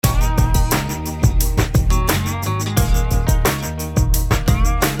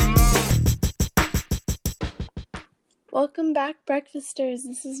Welcome back, Breakfasters.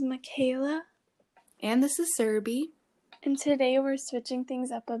 This is Michaela. And this is Serby. And today we're switching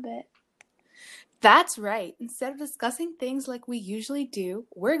things up a bit. That's right. Instead of discussing things like we usually do,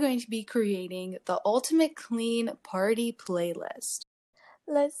 we're going to be creating the ultimate clean party playlist.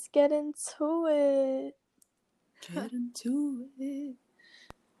 Let's get into it. Get into it.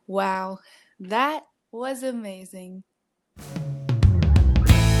 Wow, that was amazing.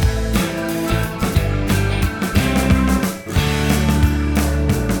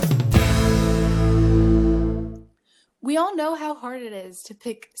 We all know how hard it is to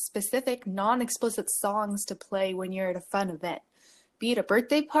pick specific, non-explicit songs to play when you're at a fun event, be it a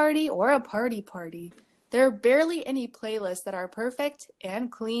birthday party or a party. There are barely any playlists that are perfect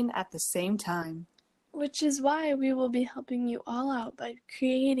and clean at the same time. Which is why we will be helping you all out by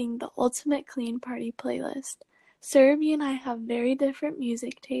creating the ultimate clean party playlist. Serby and I have very different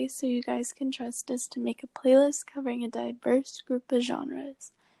music tastes, so you guys can trust us to make a playlist covering a diverse group of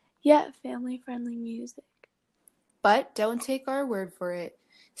genres, yet family-friendly music. But don't take our word for it.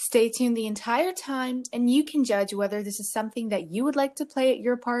 Stay tuned the entire time, and you can judge whether this is something that you would like to play at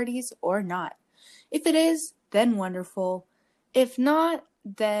your parties or not. If it is, then wonderful. If not,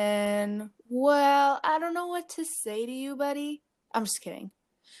 then, well, I don't know what to say to you, buddy. I'm just kidding.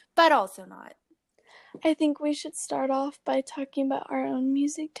 But also not. I think we should start off by talking about our own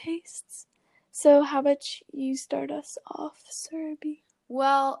music tastes. So how about you start us off, Serby?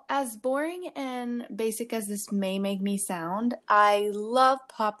 Well, as boring and basic as this may make me sound, I love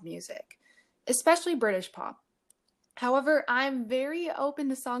pop music, especially British pop. However, I'm very open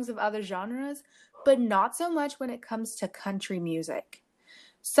to songs of other genres, but not so much when it comes to country music.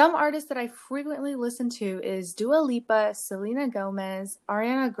 Some artists that I frequently listen to is Dua Lipa, Selena Gomez,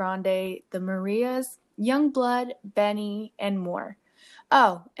 Ariana Grande, The Marias, Youngblood, Benny, and more.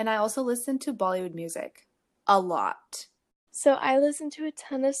 Oh, and I also listen to Bollywood music. A lot. So I listen to a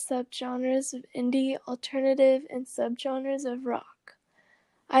ton of subgenres of indie, alternative, and subgenres of rock.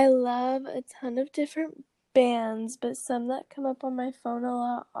 I love a ton of different bands, but some that come up on my phone a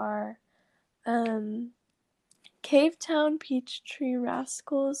lot are Cavetown, Peachtree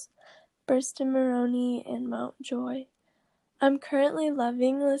Rascals, Burstin' Maroney, and Mountjoy. I'm currently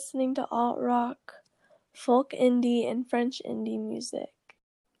loving listening to alt-rock, folk indie, and French indie music.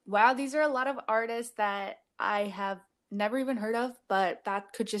 Wow, these are a lot of artists that I have never even heard of, but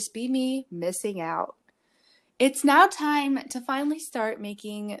that could just be me missing out. It's now time to finally start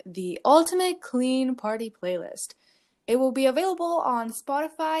making the ultimate clean party playlist. It will be available on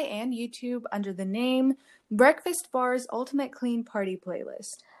Spotify and YouTube under the name Breakfast Bar's Ultimate Clean Party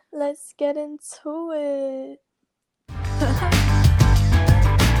Playlist. Let's get into it.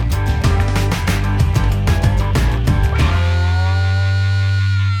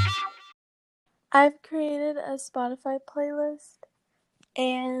 I've created a Spotify playlist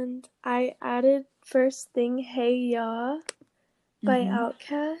and I added first thing Hey Ya by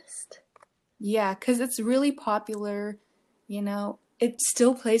Outkast. Yeah, because it's really popular, you know. It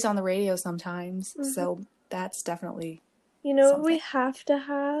still plays on the radio sometimes, so that's definitely You know what something. we have to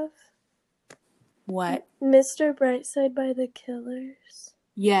have? What? Mr. Brightside by The Killers.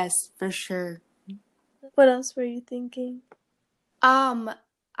 Yes, for sure. What else were you thinking?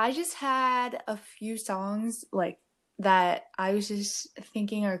 I just had a few songs like that I was just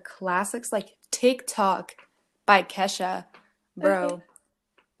thinking are classics, like TikTok by Kesha. Bro, Okay.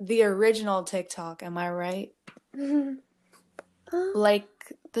 the original TikTok, am I right?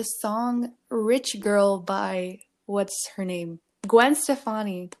 Like the song Rich Girl by, what's her name? Gwen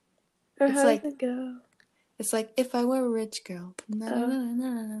Stefani. Or It's how like, does it go? it's like, if I were a rich girl.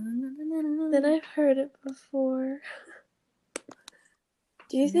 Then I've heard it before.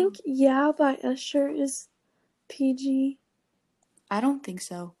 Do you think Yeah by Usher is PG? I don't think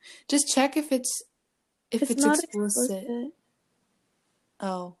so. Just check if it's not explicit.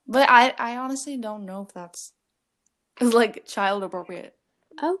 Oh, but I honestly don't know if that's like child appropriate.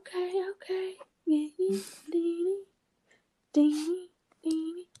 Okay.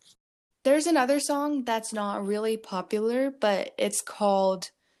 There's another song that's not really popular, but it's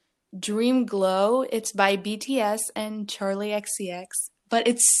called Dream Glow. It's by BTS and Charlie XCX, but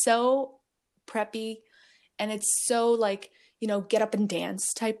it's so preppy and it's so like, you know, get up and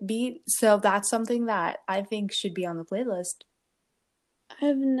dance type beat. So that's something that I think should be on the playlist.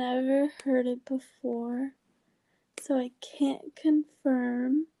 I've never heard it before, so I can't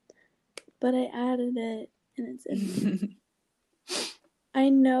confirm, but I added it and it's in there. I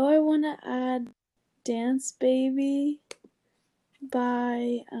know I want to add Dance Baby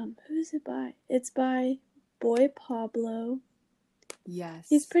by, who's it by? It's by Boy Pablo. Yes.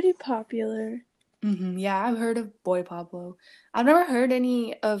 He's pretty popular. Yeah, I've heard of Boy Pablo. I've never heard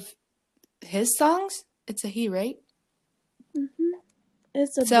any of his songs. It's a he, right? Hmm.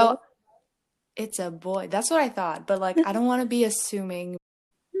 It's a boy. So it's a boy. That's what I thought. But like, I don't want to be assuming.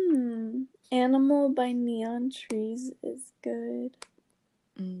 Animal by Neon Trees is good.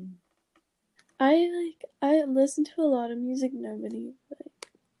 Mm. I listen to a lot of music nobody like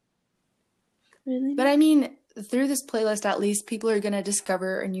really But knows. I mean, through this playlist, at least people are gonna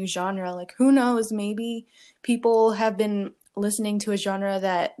discover a new genre. Like, who knows? Maybe people have been listening to a genre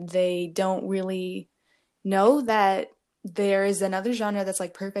that they don't really know that there is another genre that's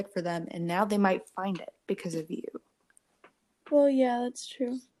like perfect for them, and now they might find it because of you. Well, yeah, that's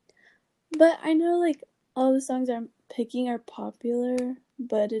true. But I know like all the songs I'm picking are popular,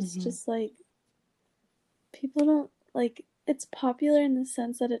 but it's Hmm. just like people don't like it's popular in the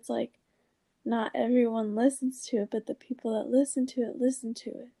sense that it's like not everyone listens to it, but the people that listen to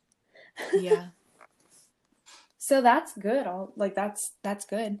it. Yeah. So that's good. That's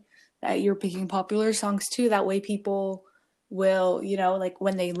good that you're picking popular songs too. That way people will, like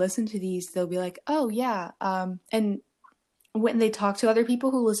when they listen to these, they'll be like, "Oh yeah." And when they talk to other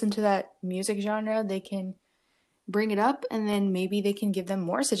people who listen to that music genre, they can bring it up and then maybe they can give them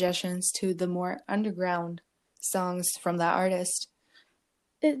more suggestions to the more underground songs from that artist.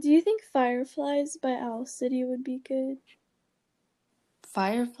 Do you think Fireflies by Owl City would be good?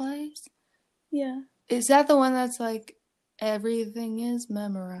 Fireflies? Yeah. Is that the one that's like everything is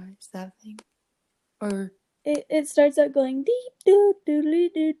memorized, that thing? Or It starts out going dee doo doo doo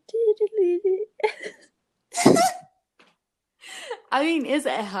doo doo doo doo. I mean, is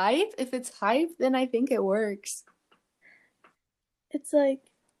it hype? If it's hype, then I think it works. It's like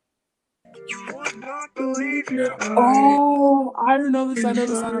You would not believe your eyes. Oh, I don't know this. I know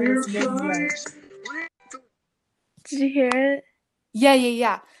this. I know this. Yeah. did you hear it? Yeah, yeah,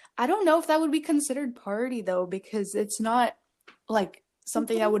 yeah. I don't know if that would be considered party though, because it's not like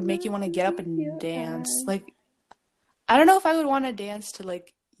something that would make you want to get up and dance. Like, I don't know if I would want to dance to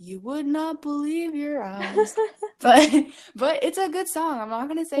like "You Would Not Believe Your Eyes," but but it's a good song. I'm not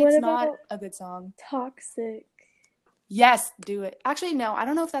gonna say What it's not about a good song. Toxic? Yes, do it. Actually, no, I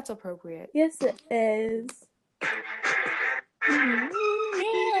don't know if that's appropriate. Yes, it is.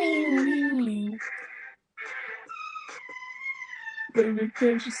 Baby,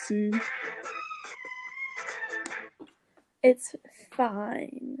 can't you see? It's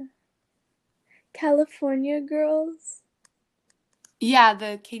fine. California Girls? Yeah,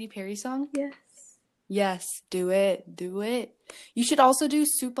 the Katy Perry song. Yes. Yes, do it. Do it. You should also do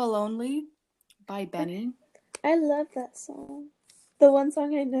Super Lonely by Benny. I love that song. The one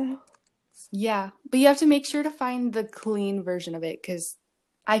song I know. Yeah, but you have to make sure to find the clean version of it because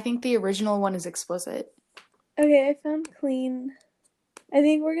I think the original one is explicit. Okay, I found Clean. I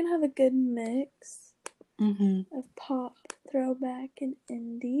think we're gonna have a good mix of pop, throwback, and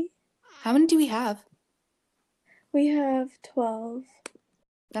indie. How many do we have? We have 12.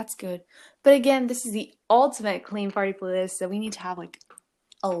 That's good. But again, this is the ultimate clean party playlist, so we need to have like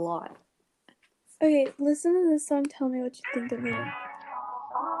a lot. Okay, listen to this song. Tell me what you think of it.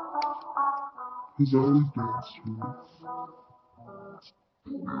 He's always dancing.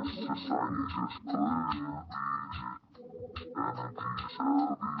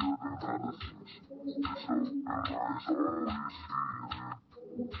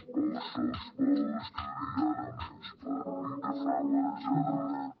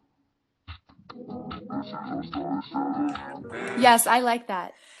 Yes, I like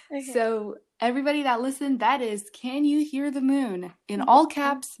that. Okay. So, everybody that listened, that is Can You Hear the Moon in all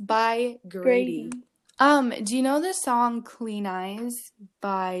caps by Grady. Do you know the song Clean Eyes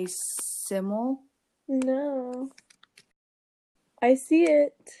by Simmel? No. I see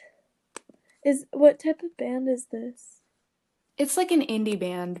it. What type of band is this? It's like an indie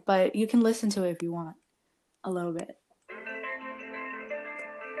band, but you can listen to it if you want a little bit.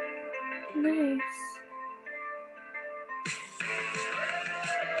 Nice.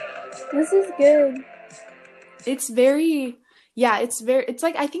 This is good. It's very, it's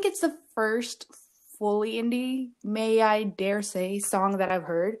like, I think it's the first fully indie, may I dare say, song that I've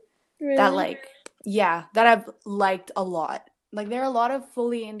heard. Really? That I've liked a lot. Like, there are a lot of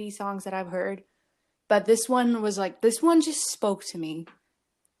fully indie songs that I've heard, but this one just spoke to me.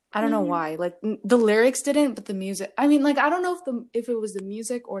 I don't know why. Like, the lyrics didn't, but the music, I mean, like, I don't know if it was the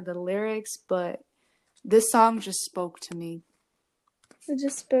music or the lyrics, but this song just spoke to me. It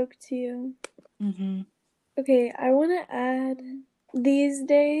just spoke to you. Mm-hmm. Okay, I want to add These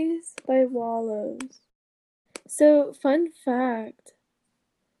Days by Wallows. So, fun fact,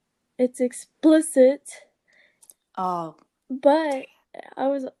 it's explicit. Oh. But I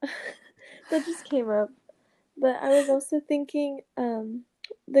was That just came up. But I was also thinking,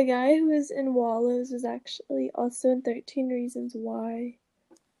 the guy who was in Wallows was actually also in 13 Reasons Why.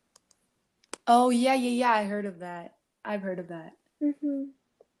 Oh, yeah, yeah, yeah. I heard of that. I've heard of that. Mm-hmm.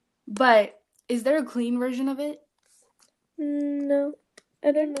 But is there a clean version of it? No,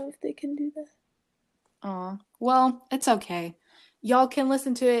 I don't know if they can do that. Aw. Well, it's okay. Y'all can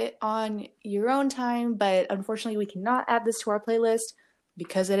listen to it on your own time, but unfortunately, we cannot add this to our playlist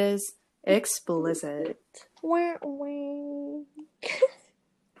because it is explicit. Wah, wah.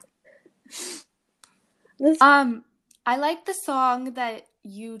 This, I like the song that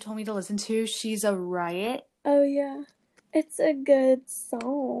you told me to listen to. She's a Riot. oh yeah, it's a good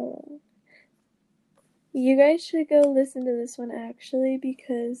song. You guys should go listen to this one actually,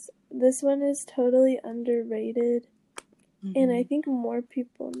 because this one is totally underrated, and I think more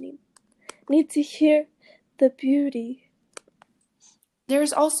people need to hear the beauty.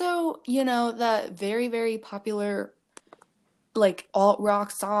 There's also, the very, very popular, like,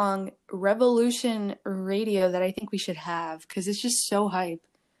 alt-rock song, Revolution Radio, that I think we should have, because it's just so hype.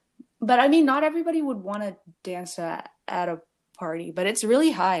 But, I mean, not everybody would want to dance to at a party, but it's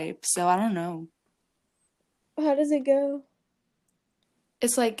really hype, so I don't know. How does it go?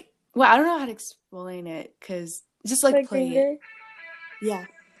 It's like, well, I don't know how to explain it, because just, like play it. Yeah.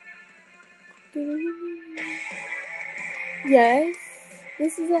 Yes,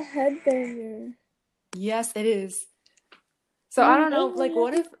 this is a headbanger. Yes, it is. So I don't know, like,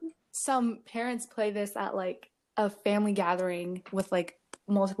 what if some parents play this at, like, a family gathering with, like,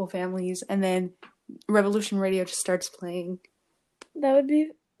 multiple families, and then Revolution Radio just starts playing? That would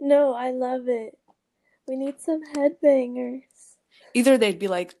be... No, I love it. We need some headbangers. Either they'd be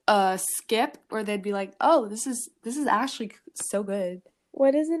like, skip, or they'd be like, oh, this is actually so good.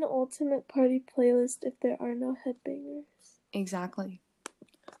 What is an ultimate party playlist if there are no headbangers? Exactly.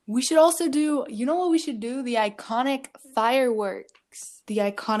 We should also do, you know what we should do? The iconic Fireworks. The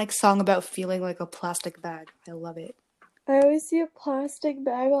iconic song about feeling like a plastic bag. I love it. I always see a plastic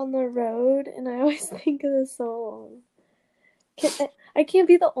bag on the road, and I always think of the song. I can't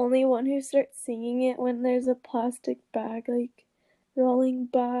be the only one who starts singing it when there's a plastic bag, like, rolling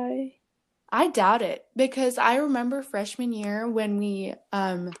by. I doubt it, because I remember freshman year when we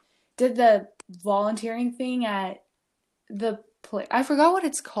did the volunteering thing at the play. I forgot what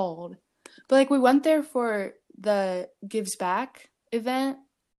it's called, but like we went there for the Gives Back event,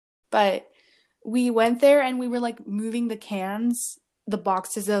 but we went there and we were like moving the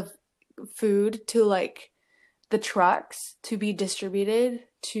boxes of food to like the trucks to be distributed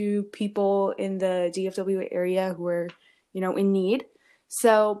to people in the DFW area who were, in need.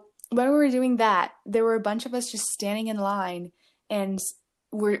 So when we were doing that, there were a bunch of us just standing in line, and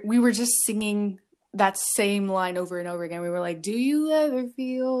we were just singing that same line over and over again. We were like, "Do you ever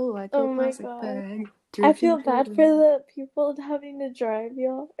feel like a plastic bag?" I feel bad for the people having to drive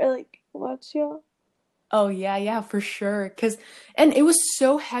y'all or like watch y'all. Oh yeah, for sure. And it was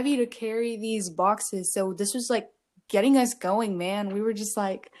so heavy to carry these boxes, so this was like getting us going, man. We were just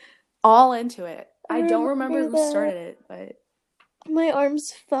like all into it. I don't remember who started it, but my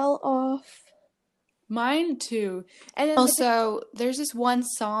arms fell off. Mine too. And then also, there's this one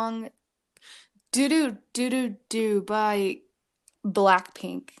song, "Do Do Do Do Do" by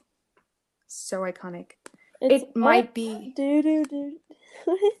Blackpink. So iconic. It might be. Do do do.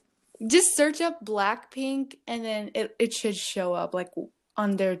 Just search up Blackpink, and then it should show up like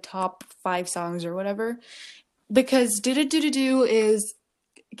on their top 5 songs or whatever. Because "Do Do Do Do Do" is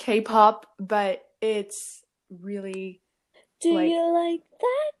K-pop, but it's really. Do you like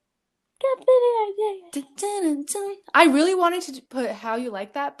that? I really wanted to put "How You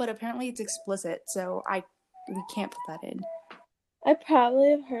Like That," but apparently it's explicit, so we can't put that in. I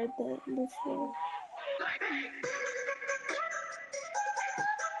probably have heard that before.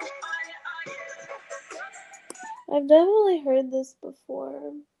 I've definitely heard this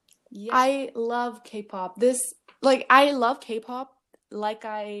before. Yeah. I love K-pop. I love K-pop, like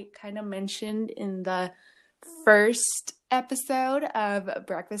I kind of mentioned in the first episode of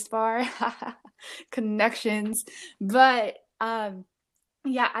Breakfast Bar. Connections. But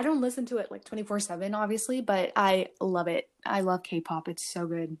yeah, I don't listen to it like 24/7 obviously, but I love it. I love K-pop. It's so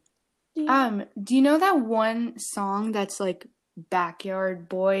good. Do you know that one song that's like Backyard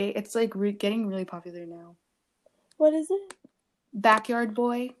Boy? It's like getting really popular now. What is it? Backyard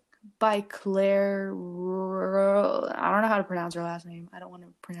Boy by Claire. I don't know how to pronounce her last name. I don't want to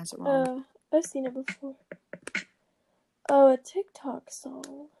pronounce it wrong. I've seen it before. Oh, a TikTok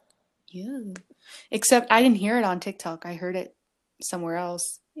song. Yeah. Except I didn't hear it on TikTok. I heard it somewhere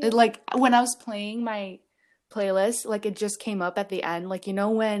else. Yeah. When I was playing my playlist, like it just came up at the end. Like,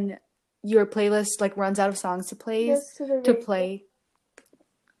 when your playlist like runs out of songs to Goes to the to radio. play.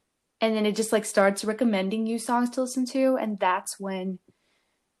 And then it just like starts recommending you songs to listen to, and that's when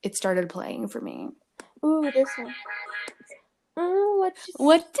it started playing for me. Ooh, this one. What you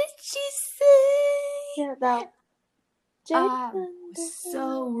What did she say? Yeah, that. I Jason was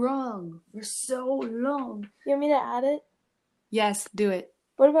so wrong for so long. You want me to add it? Yes, do it.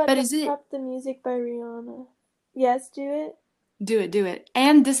 What about But Don't is it- Stop the Music by Rihanna? Yes, do it. Do it.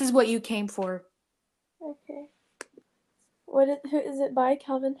 And This Is What You Came For. Okay. Who is it by?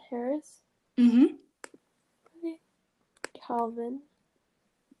 Calvin Harris? Mm-hmm. Okay. Calvin.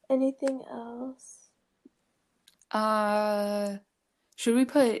 Anything else? Should we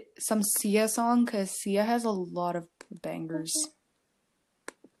put some Sia song? Because Sia has a lot of bangers.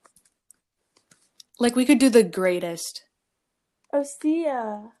 Okay. Like, we could do The Greatest. Oh,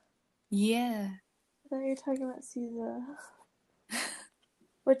 Sia. Yeah. I thought you were talking about Caesar.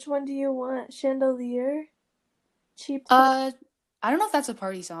 Which one do you want? Chandelier? Cheap. I don't know if that's a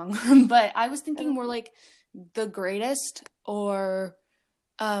party song, but I was thinking more like The Greatest or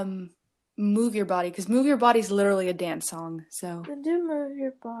Move Your Body, because Move Your Body is literally a dance song. So Then do Move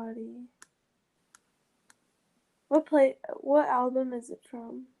Your Body. What album is it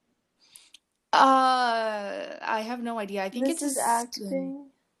from? I have no idea. I think This it's Is Acting.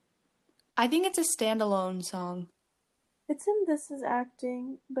 I think it's a standalone song. It's in This Is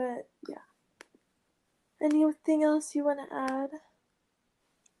Acting, but yeah. Anything else you want to add?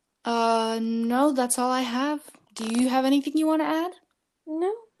 No, that's all I have. Do you have anything you want to add?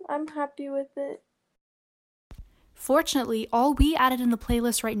 No, I'm happy with it. Fortunately, all we added in the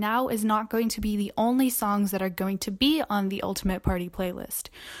playlist right now is not going to be the only songs that are going to be on the Ultimate Party playlist.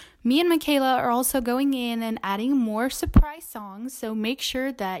 Me and Michaela are also going in and adding more surprise songs, so make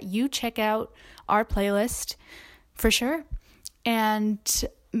sure that you check out our playlist for sure. And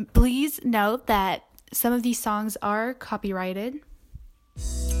please note that some of these songs are copyrighted.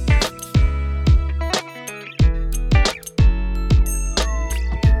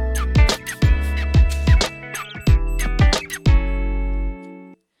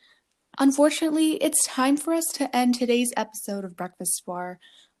 Unfortunately, it's time for us to end today's episode of Breakfast Bar.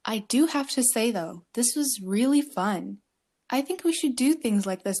 I do have to say, though, this was really fun. I think we should do things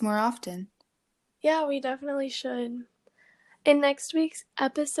like this more often. Yeah, we definitely should. In next week's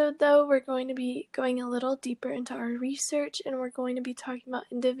episode, though, we're going to be going a little deeper into our research, and we're going to be talking about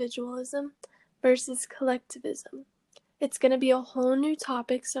individualism versus collectivism. It's going to be a whole new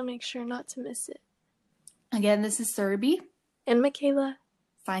topic, so make sure not to miss it. Again, this is Surby. And Michaela.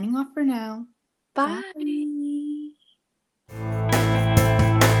 Signing off for now. Bye. Bye.